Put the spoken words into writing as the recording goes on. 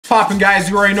Poppin', guys,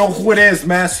 you already know who it is,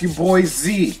 man. It's your boy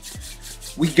Z.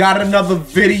 We got another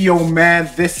video,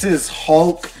 man. This is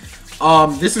Hulk.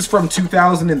 This is from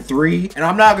 2003, and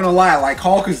I'm not gonna lie, like,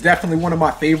 Hulk is definitely one of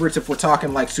my favorites if we're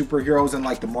talking like superheroes and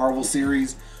like the Marvel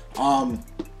series.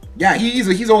 Yeah,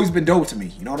 he's always been dope to me,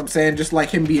 you know what I'm saying? Just like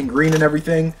him being green and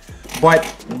everything. But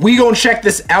we gonna check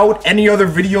this out. Any other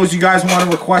videos you guys want to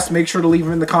request, make sure to leave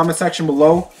them in the comment section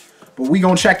below. But we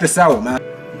gonna check this out, man.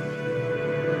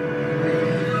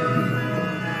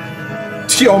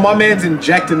 Yo, my man's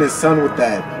injecting his son with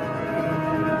that.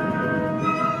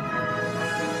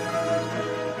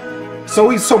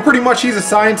 So pretty much he's a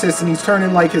scientist and he's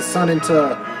turning like his son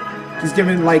into, he's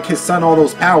giving like his son all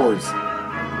those powers.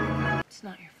 It's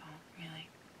not your fault, really.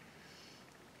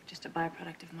 Just a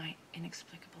byproduct of my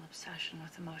inexplicable obsession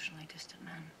with emotionally distant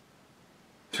men.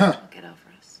 Huh. I'll get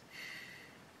over us.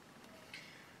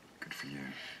 Good for you.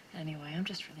 Anyway, I'm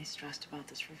just really stressed about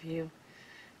this review.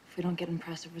 If we don't get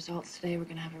impressive results today, we're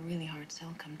gonna have a really hard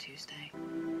sell come Tuesday.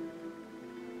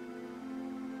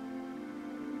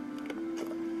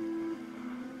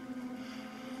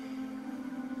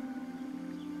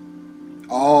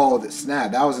 Oh, the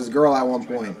snap. That was his girl at one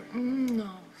point. No,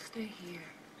 stay here.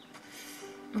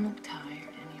 I look tired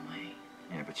anyway.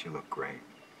 Yeah, but you look great.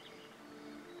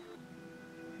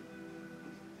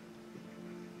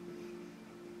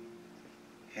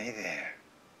 Hey there.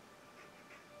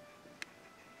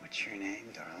 What's your name,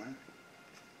 darling?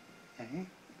 Hey?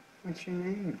 What's your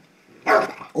name?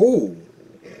 Oh.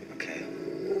 Okay.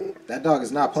 That dog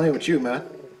is not playing with you, man.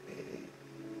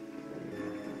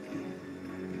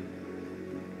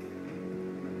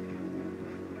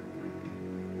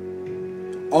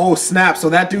 Oh, snap. So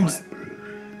that dude's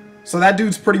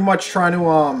pretty much trying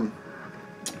to,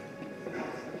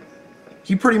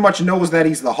 he pretty much knows that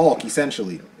he's the Hulk,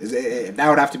 essentially. That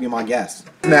would have to be my guess.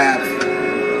 Snap.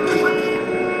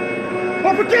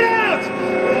 Harper, get out!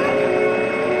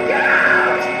 Get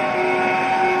out!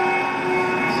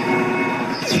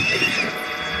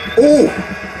 Oh!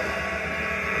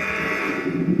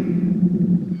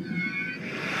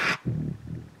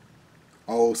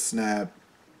 Oh, snap.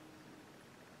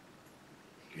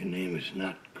 Your name is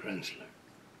not Krensler.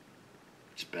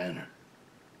 It's Banner.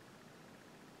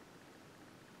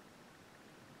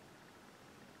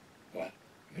 What?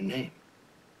 Your name?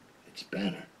 It's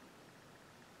Banner.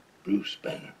 Bruce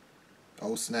Banner.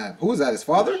 Oh, snap. Who is that, his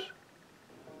father?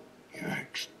 Your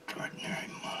extraordinary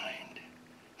mind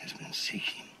has been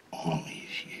seeking all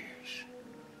these years.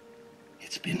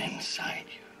 It's been inside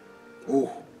you.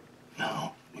 Oh.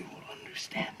 Now we will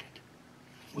understand it.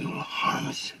 We will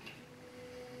harness it.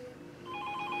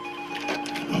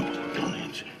 Don't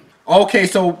answer. Okay,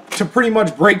 so to pretty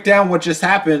much break down what just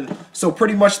happened, so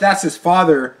pretty much that's his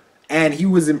father, and he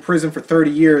was in prison for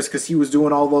 30 years because he was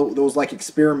doing all those like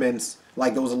experiments,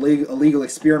 like those illegal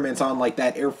experiments on like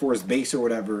that Air Force base or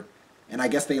whatever, and I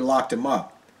guess they locked him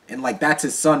up. And like that's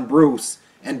his son Bruce,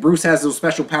 and Bruce has those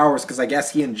special powers because I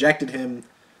guess he injected him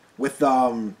with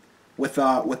that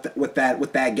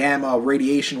gamma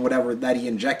radiation, whatever that he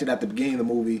injected at the beginning of the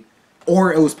movie,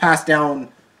 or it was passed down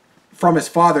from his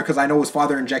father, because I know his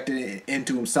father injected it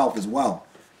into himself as well.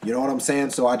 You know what I'm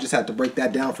saying? So I just had to break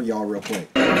that down for y'all real quick.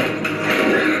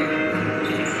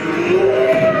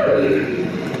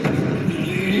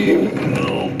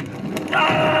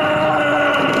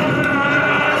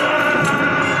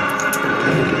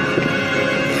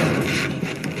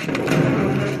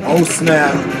 Oh,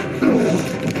 snap.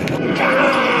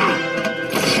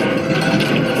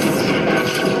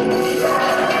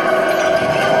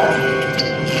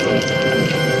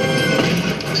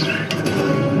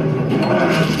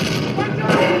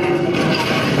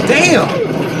 Damn!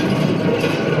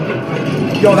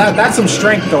 Yo, that's some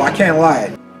strength though, I can't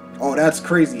lie. Oh, that's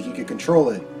crazy. He could control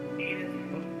it.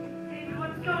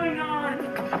 What's going on?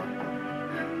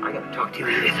 I gotta talk to you,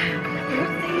 Edith.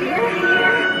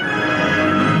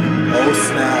 Oh,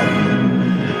 snap.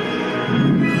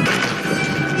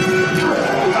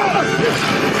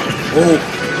 Oh.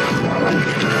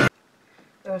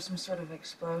 There was some sort of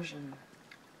explosion.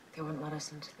 They wouldn't let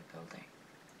us into the building.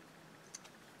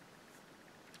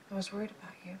 I was worried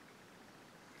about you.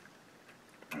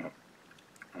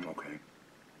 I'm okay.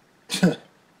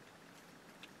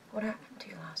 What happened to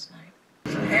you last night?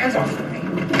 Hands off of me.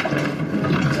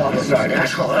 Walk aside,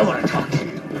 asshole. I want to talk to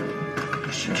you.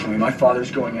 Listen to me. My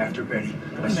father's going after Betty.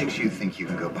 What makes you think you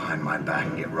can go behind my back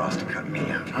and get Ross to cut me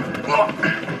out, huh?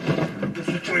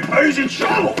 Listen to me. Betty's in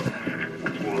trouble.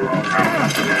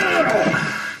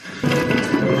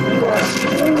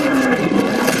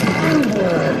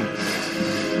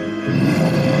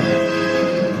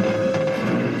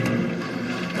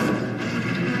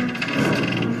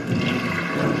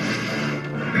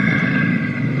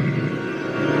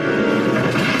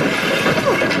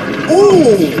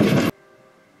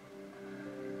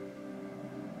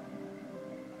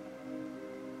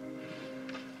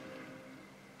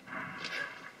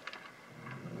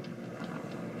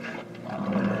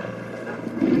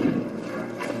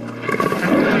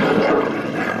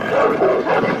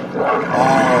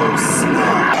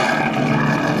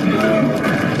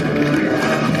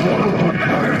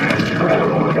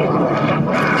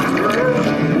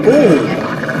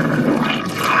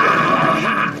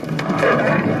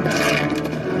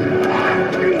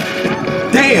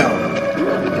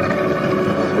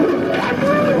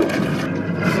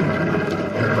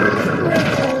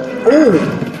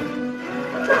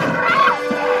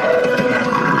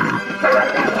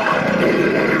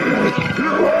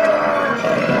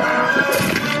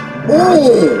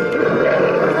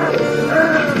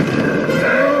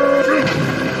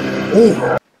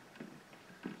 Oh!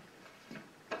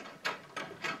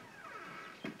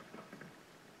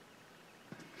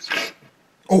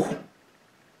 Oh!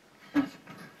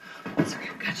 It's okay,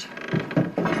 I got you.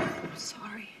 I'm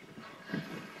sorry.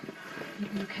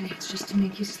 Okay, it's just to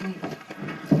make you sleep.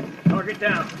 Target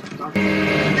down.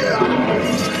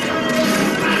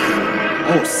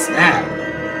 Oh, snap.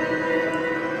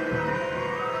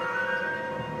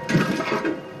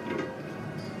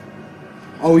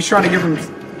 Oh, he's trying to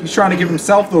give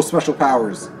himself those special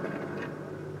powers.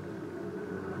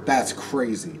 That's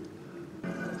crazy.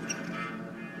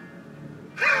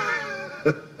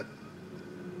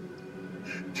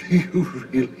 Do you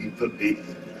really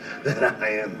believe that I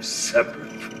am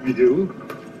separate from you?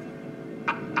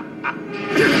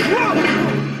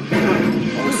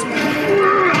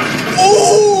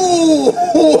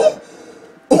 Oh!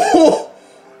 Oh!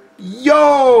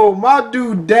 Yo, my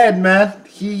dude dead, man.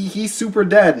 He's super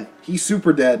dead. He's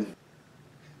super dead.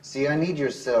 See, I need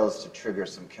your cells to trigger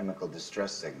some chemical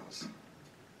distress signals.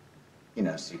 You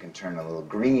know, so you can turn a little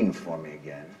green for me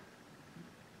again.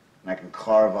 And I can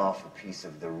carve off a piece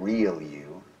of the real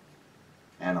you,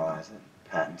 analyze it,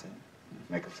 patent it,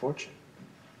 make a fortune.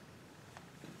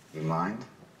 You mind?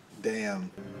 Damn.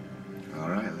 All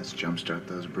right, let's jumpstart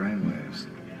those brainwaves.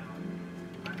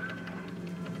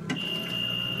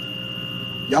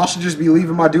 Y'all should just be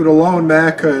leaving my dude alone,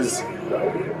 man, because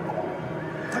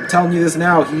I'm telling you this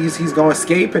now, he's going to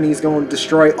escape and he's going to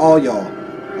destroy all y'all.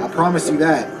 I promise you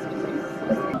that.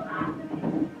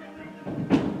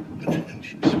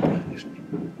 She surprised me.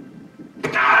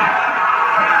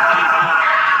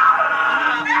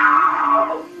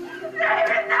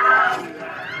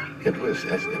 It was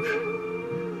as if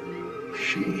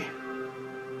she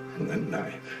and the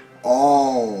knife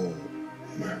Oh.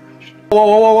 merged. Whoa,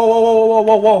 whoa, whoa, whoa, whoa, whoa,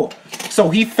 whoa, whoa. So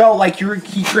he felt like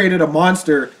he created a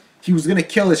monster. He was going to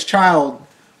kill his child,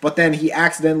 but then he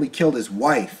accidentally killed his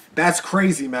wife. That's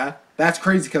crazy, man. That's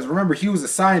crazy, because remember, he was a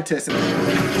scientist. And...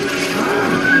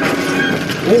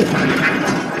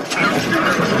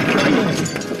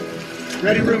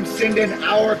 Ready room, send in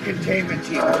our containment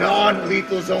team.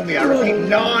 Non-lethals only. I repeat,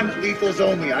 non-lethals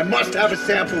only. I must have a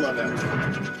sample of him.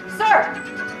 Sir!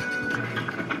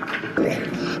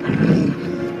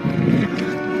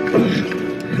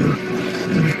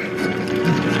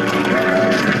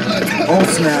 Oh,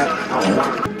 snap.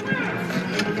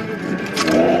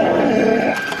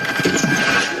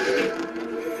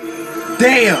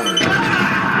 Damn!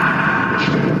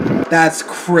 That's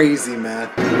crazy, man.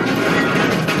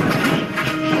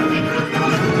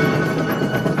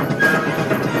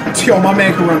 Yo, my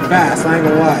man can run fast, I ain't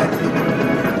gonna lie.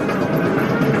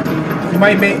 He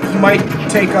might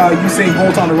take Usain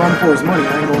Bolt on the run for his money,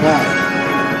 I ain't gonna lie.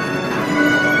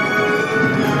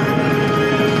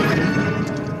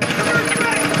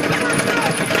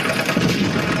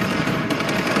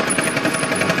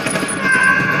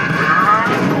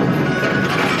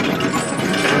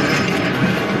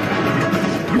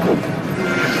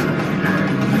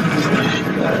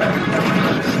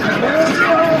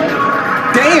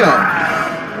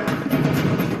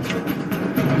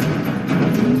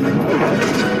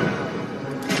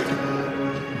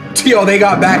 Yo, they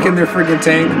got back in their friggin'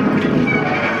 tank.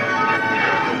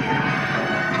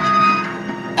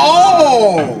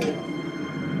 Oh!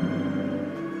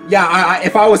 Yeah,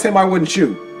 if I was him, I wouldn't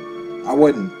shoot. I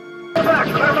wouldn't. Back,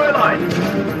 clear my line.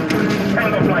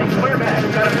 Tango flight, clear back.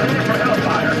 Got a position for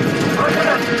Hellfire.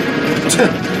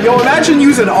 Yo, imagine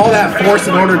using all that force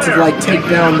in order to, like, take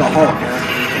down the Hulk.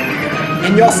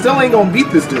 And y'all still ain't gonna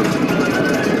beat this dude. You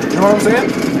know what I'm saying?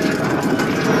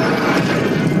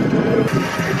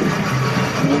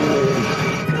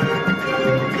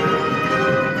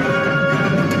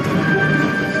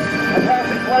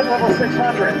 Flight level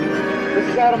 600. This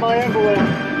is out of my envelope.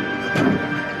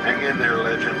 Hang in there,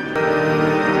 legend.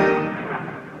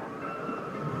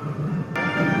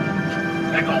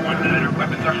 Echo 1-9,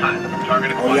 weapons are hot.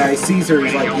 Target Oh yeah, he sees her.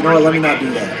 He's like, you know what? Let me not do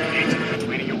that.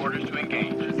 Waiting your orders to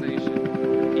engage.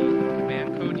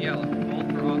 Command code yellow.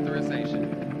 Hold for authorization.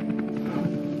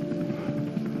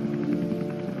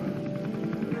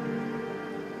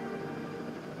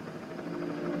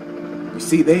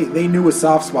 See, they knew his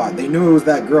soft spot. They knew it was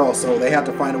that girl, so they had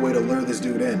to find a way to lure this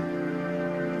dude in.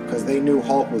 Because they knew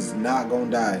Hulk was not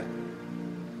going to die.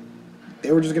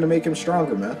 They were just going to make him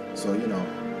stronger, man. So, you know.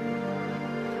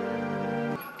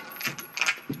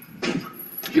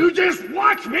 You just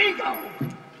watch me go!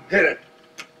 Hit it.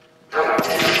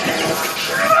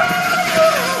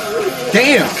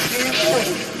 Damn!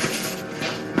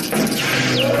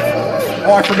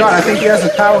 Oh, I forgot. I think he has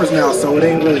the powers now, so it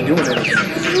ain't really doing anything.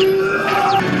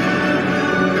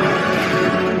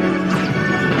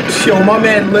 Yo, my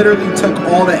man literally took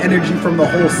all the energy from the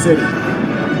whole city.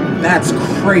 That's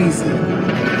crazy.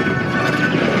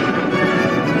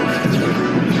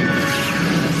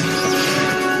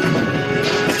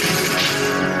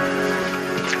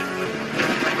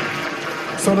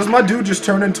 So does my dude just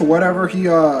turn into whatever he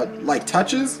like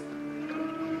touches?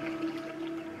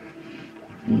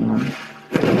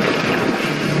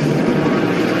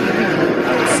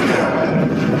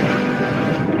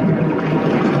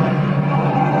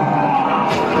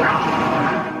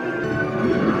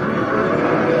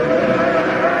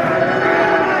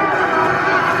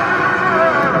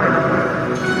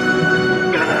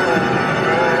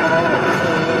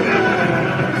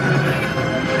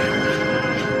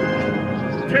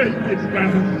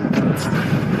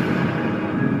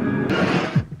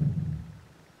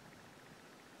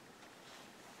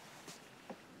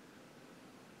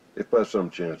 If by some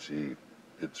chance he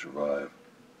did survive,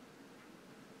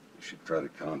 you should try to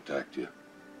contact you.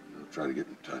 Try to get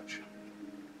in touch.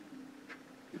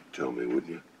 You'd tell me, wouldn't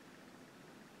you?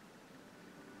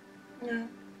 No,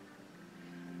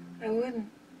 I wouldn't.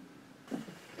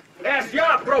 Es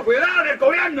ya propiedad del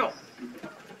gobierno.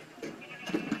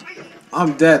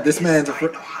 I'm dead. This man's a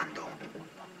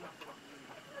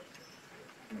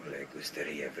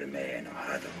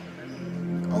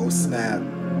Oh snap.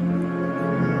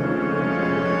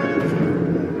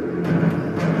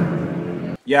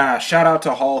 Yeah, shout out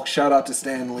to Hulk, shout out to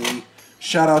Stan Lee,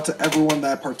 shout out to everyone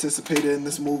that participated in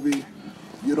this movie.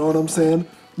 You know what I'm saying?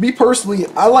 Me personally,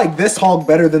 I like this Hulk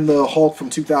better than the Hulk from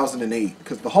 2008,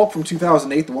 because the Hulk from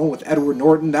 2008, the one with Edward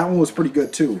Norton, that one was pretty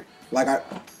good too. Like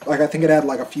I think it had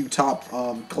like a few top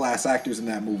class actors in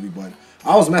that movie, but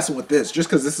I was messing with this just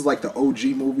because this is like the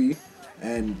OG movie,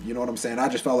 and you know what I'm saying? I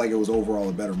just felt like it was overall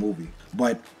a better movie.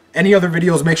 But any other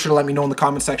videos, make sure to let me know in the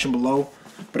comment section below.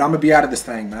 But I'm gonna be out of this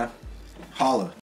thing, man. Holla.